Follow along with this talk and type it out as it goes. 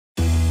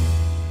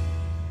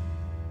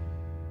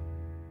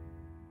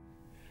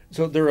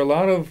So there are a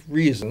lot of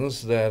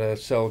reasons that a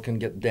cell can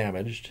get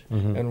damaged,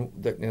 Mm-hmm. and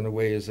that in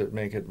ways that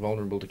make it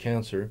vulnerable to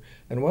cancer.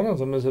 And one of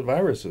them is that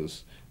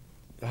viruses.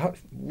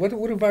 What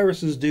do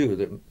viruses do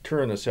that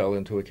turn a cell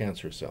into a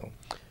cancer cell?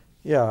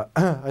 Yeah,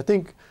 I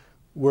think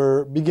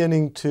we're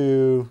beginning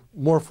to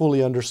more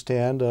fully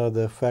understand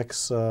the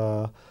effects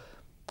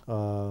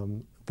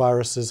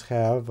viruses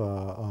have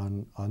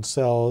on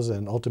cells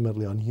and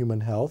ultimately on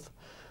human health.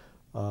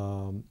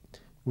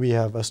 We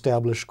have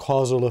established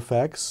causal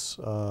effects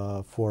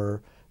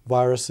for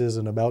viruses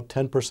in about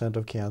 10%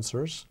 of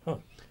cancers.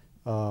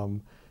 Huh.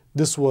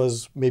 This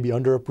was maybe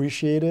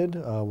underappreciated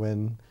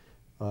when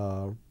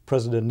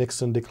President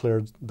Nixon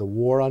declared the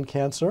war on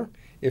cancer.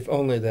 If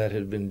only that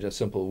had been just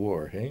simple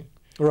war, hey?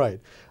 Right.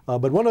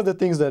 But one of the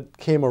things that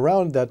came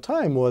around that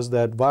time was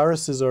that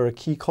viruses are a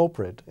key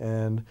culprit.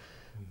 And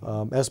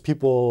as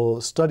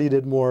people studied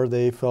it more,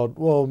 they felt,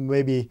 well,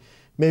 maybe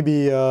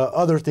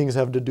other things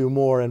have to do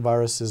more and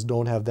viruses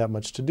don't have that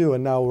much to do.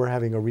 And now we're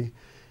having a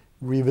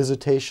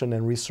revisitation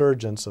and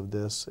resurgence of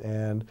this.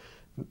 And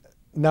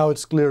now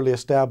it's clearly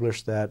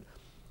established that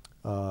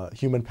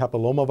human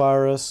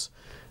papillomavirus,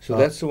 So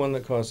that's the one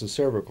that causes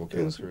cervical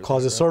cancer.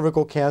 causes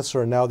cervical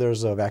cancer, and now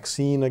there's a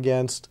vaccine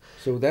against.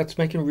 So that's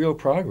making real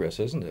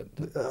progress, isn't it?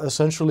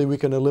 Essentially, we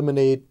can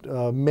eliminate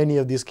many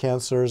of these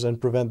cancers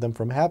and prevent them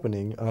from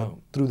happening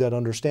through that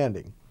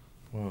understanding.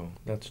 Wow,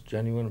 that's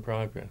genuine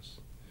progress.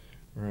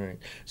 Right.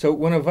 So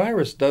when a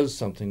virus does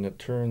something that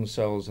turns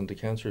cells into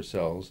cancer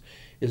cells,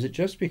 is it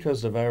just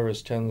because the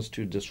virus tends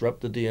to disrupt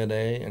the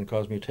DNA and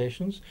cause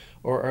mutations,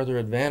 or are there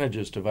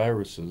advantages to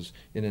viruses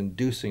in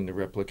inducing the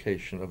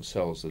replication of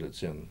cells that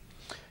it's in?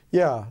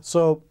 Yeah,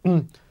 so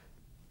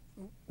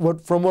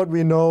from what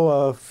we know,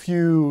 a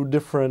few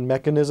different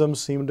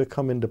mechanisms seem to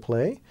come into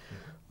play.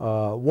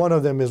 One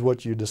of them is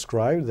what you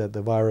described, that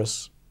the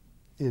virus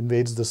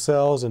invades the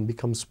cells and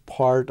becomes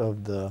part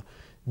of the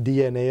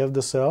DNA of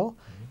the cell.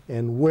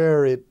 And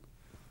where it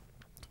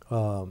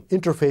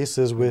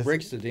interfaces with... It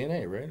breaks the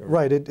DNA, right?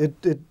 Right.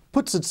 It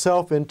puts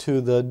itself into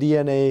the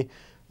DNA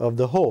of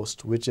the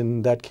host, which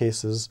in that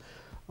case is,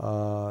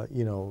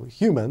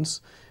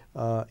 humans,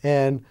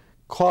 and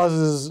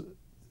causes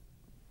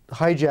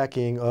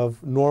hijacking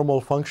of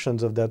normal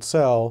functions of that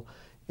cell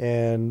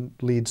and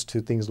leads to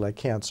things like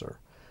cancer.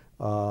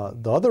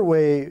 The other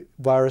way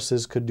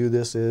viruses could do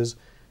this is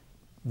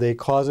they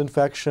cause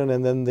infection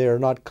and then they are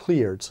not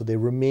cleared, so they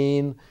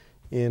remain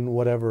in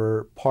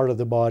whatever part of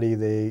the body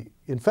they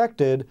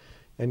infected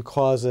and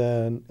cause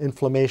an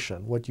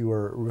inflammation, what you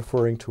were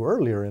referring to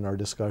earlier in our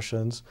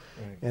discussions.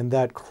 Right. And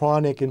that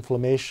chronic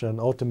inflammation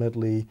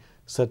ultimately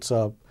sets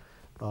up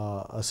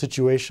a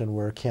situation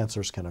where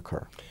cancers can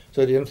occur.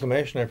 So the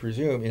inflammation, I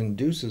presume,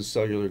 induces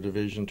cellular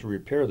division to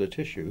repair the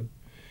tissue,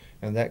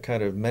 and that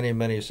kind of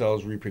many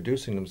cells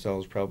reproducing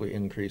themselves probably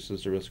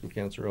increases the risk of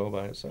cancer all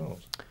by itself.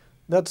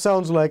 That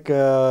sounds like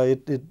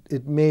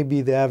it may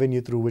be the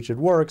avenue through which it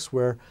works,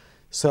 where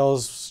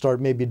cells start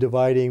maybe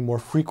dividing more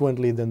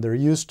frequently than they're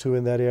used to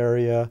in that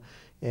area.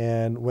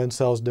 And when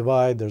cells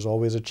divide, there's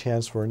always a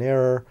chance for an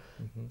error.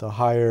 Mm-hmm. The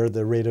higher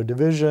the rate of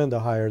division,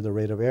 the higher the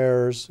rate of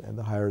errors, and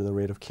the higher the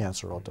rate of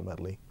cancer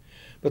ultimately.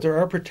 But there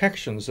are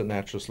protections that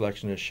natural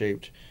selection has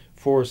shaped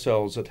for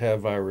cells that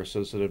have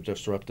viruses that have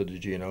disrupted the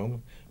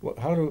genome.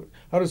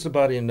 How does the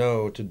body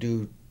know to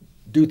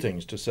do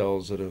things to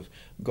cells that have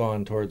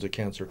gone towards a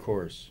cancer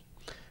course?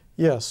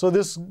 Yeah, so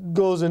this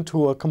goes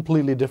into a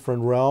completely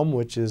different realm,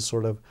 which is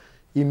sort of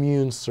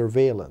immune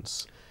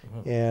surveillance.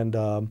 Uh-huh.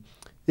 And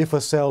if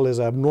a cell is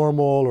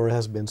abnormal or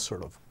has been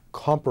sort of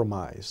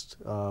compromised,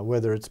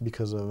 whether it's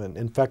because of an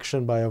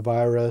infection by a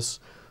virus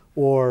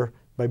or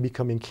by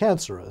becoming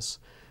cancerous,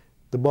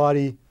 the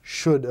body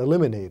should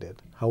eliminate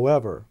it.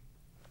 However,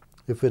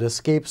 if it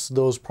escapes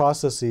those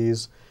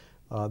processes,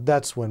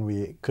 that's when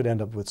we could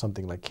end up with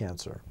something like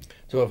cancer.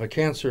 So if a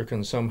cancer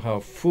can somehow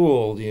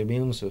fool the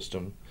immune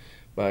system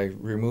by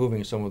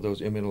removing some of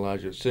those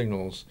immunologic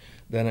signals,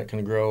 then it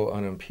can grow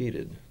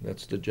unimpeded.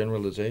 That's the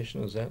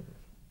generalization, is that?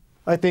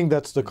 I think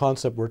that's the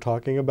concept we're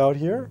talking about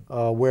here,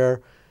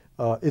 where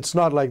it's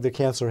not like the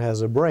cancer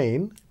has a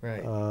brain.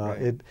 Right,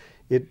 right.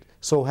 It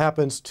so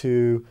happens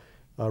to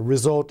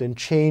result in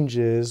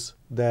changes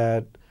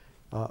that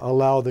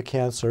allow the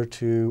cancer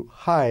to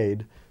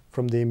hide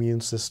from the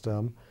immune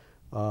system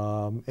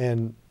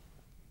and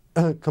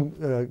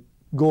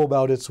go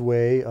about its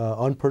way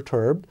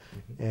unperturbed,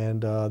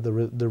 and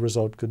the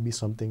result could be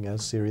something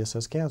as serious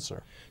as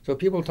cancer. So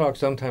people talk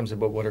sometimes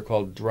about what are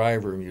called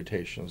driver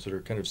mutations that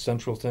are kind of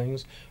central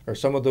things. Are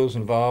some of those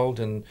involved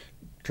in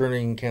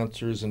turning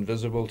cancers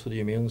invisible to the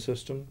immune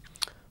system?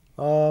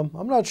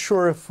 I'm not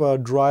sure if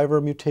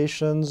driver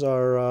mutations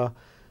are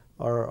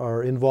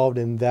involved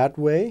in that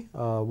way.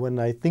 When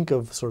I think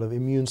of sort of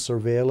immune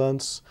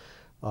surveillance,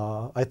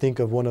 I think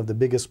of one of the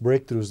biggest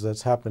breakthroughs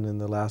that's happened in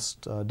the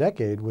last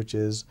decade, which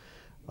is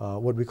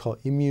what we call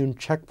immune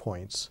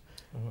checkpoints,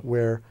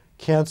 where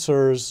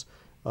cancers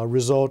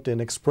result in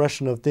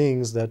expression of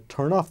things that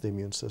turn off the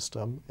immune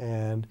system.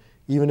 And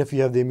even if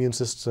you have the immune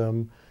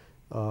system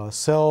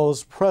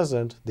cells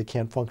present, they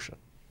can't function.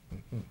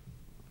 Mm-hmm.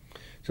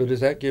 So does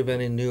that give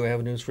any new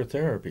avenues for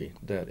therapy,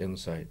 that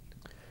insight?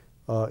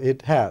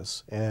 It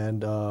has.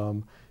 And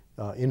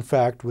in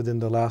fact, within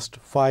the last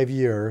 5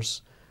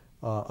 years,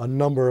 a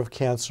number of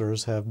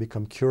cancers have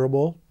become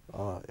curable.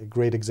 A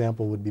great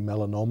example would be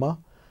melanoma,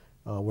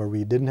 where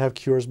we didn't have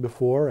cures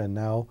before, and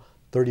now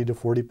 30 to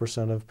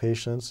 40% of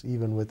patients,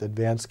 even with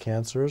advanced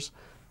cancers,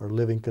 are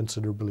living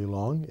considerably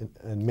long,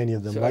 and many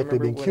of them likely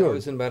being cured. When I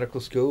was in medical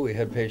school, we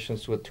had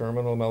patients with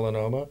terminal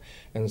melanoma,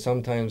 and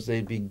sometimes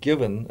they'd be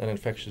given an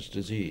infectious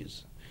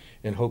disease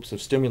in hopes of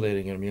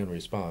stimulating an immune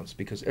response,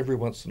 because every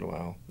once in a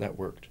while that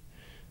worked.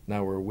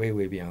 Now we're way,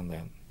 way beyond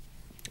that.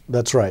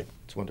 That's right.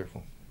 It's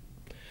wonderful.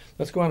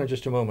 Let's go on in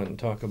just a moment and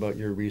talk about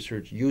your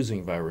research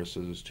using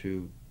viruses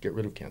to get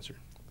rid of cancer.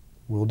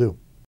 Will do.